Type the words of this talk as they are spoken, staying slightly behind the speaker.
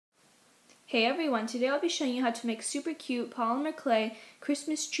Hey everyone, today I'll be showing you how to make super cute polymer clay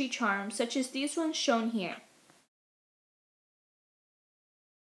Christmas tree charms such as these ones shown here.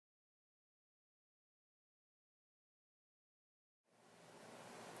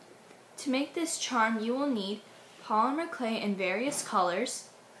 To make this charm you will need polymer clay in various colors,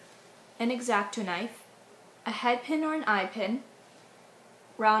 an X-Acto knife, a head pin or an eye pin,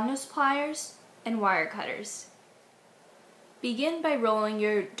 round nose pliers, and wire cutters. Begin by rolling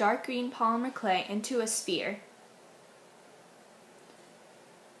your dark green polymer clay into a sphere.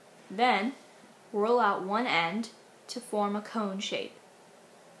 Then, roll out one end to form a cone shape.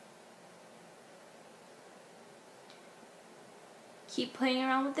 Keep playing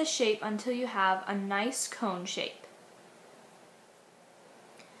around with the shape until you have a nice cone shape.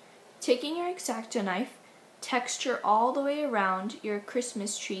 Taking your X-Acto knife, texture all the way around your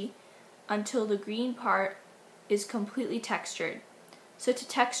Christmas tree until the green part is completely textured. So to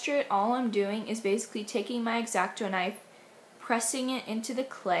texture it, all I'm doing is basically taking my X-Acto knife, pressing it into the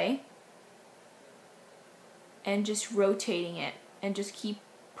clay, and just rotating it, and just keep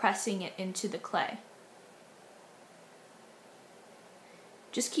pressing it into the clay.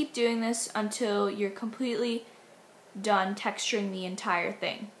 Just keep doing this until you're completely done texturing the entire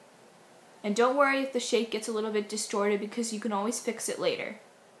thing. And don't worry if the shape gets a little bit distorted because you can always fix it later.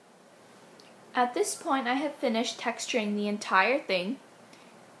 At this point I have finished texturing the entire thing,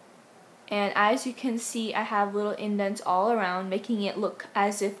 and as you can see I have little indents all around, making it look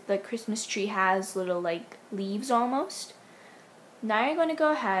as if the Christmas tree has little like leaves almost. Now you're going to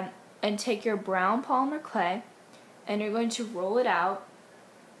go ahead and take your brown polymer clay and you're going to roll it out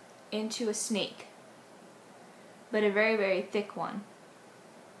into a snake, but a very, very thick one.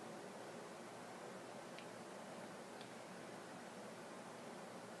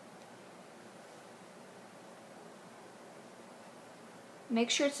 Make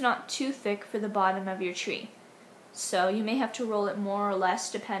sure it's not too thick for the bottom of your tree. So you may have to roll it more or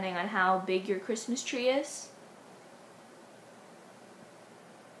less depending on how big your Christmas tree is.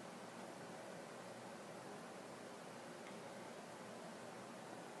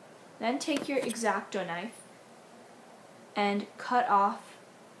 Then take your X-Acto knife and cut off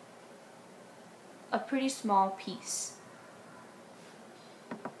a pretty small piece.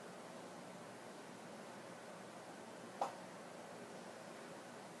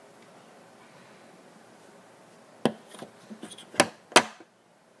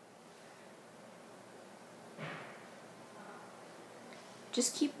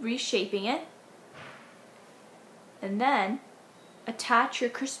 Just keep reshaping it, and then attach your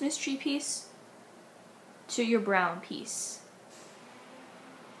Christmas tree piece to your brown piece.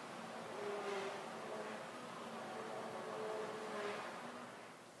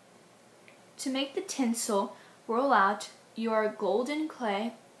 To make the tinsel, roll out your golden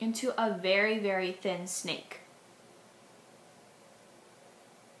clay into a very, very thin snake.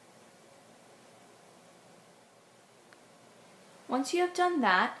 Once you have done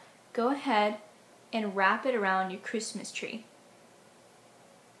that, go ahead and wrap it around your Christmas tree.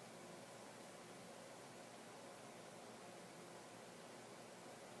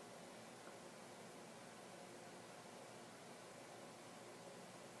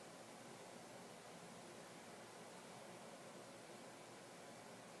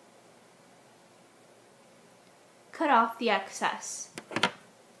 Cut off the excess.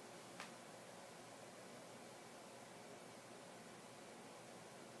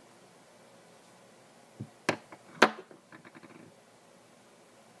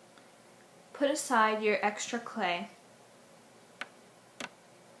 Put aside your extra clay.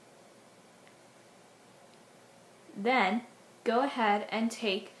 Then go ahead and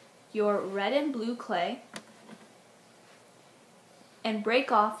take your red and blue clay and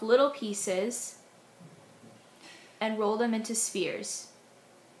break off little pieces and roll them into spheres.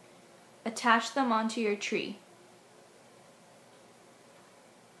 Attach them onto your tree.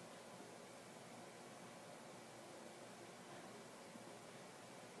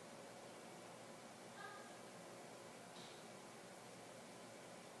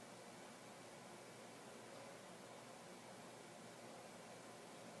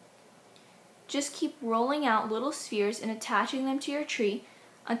 Just keep rolling out little spheres and attaching them to your tree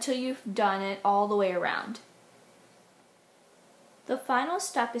until you've done it all the way around. The final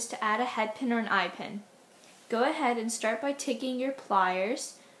step is to add a head pin or an eye pin. Go ahead and start by taking your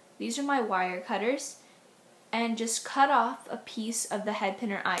pliers, these are my wire cutters, and just cut off a piece of the head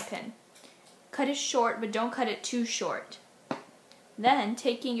pin or eye pin. Cut it short, but don't cut it too short. Then,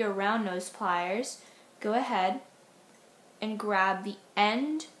 taking your round nose pliers, go ahead and grab the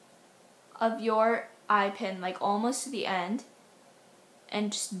end of your eye pin, like almost to the end,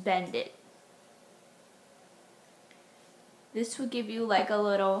 and just bend it. this will give you like a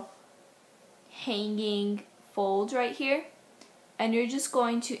little hanging fold right here, and you're just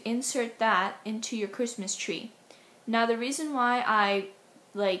going to insert that into your Christmas tree. Now the reason why I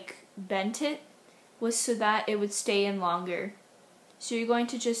bent it was so that it would stay in longer. So you're going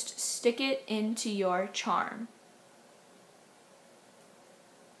to just stick it into your charm.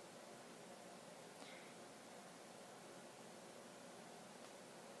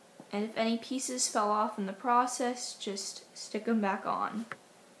 And if any pieces fell off in the process, just stick them back on.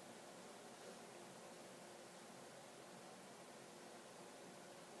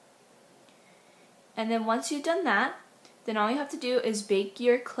 And then once you've done that, then all you have to do is bake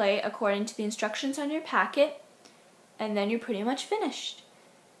your clay according to the instructions on your packet, and then you're pretty much finished.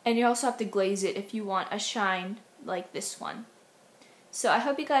 And you also have to glaze it if you want a shine like this one. So I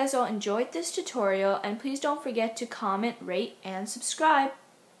hope you guys all enjoyed this tutorial, and please don't forget to comment, rate, and subscribe.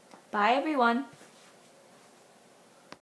 Bye everyone!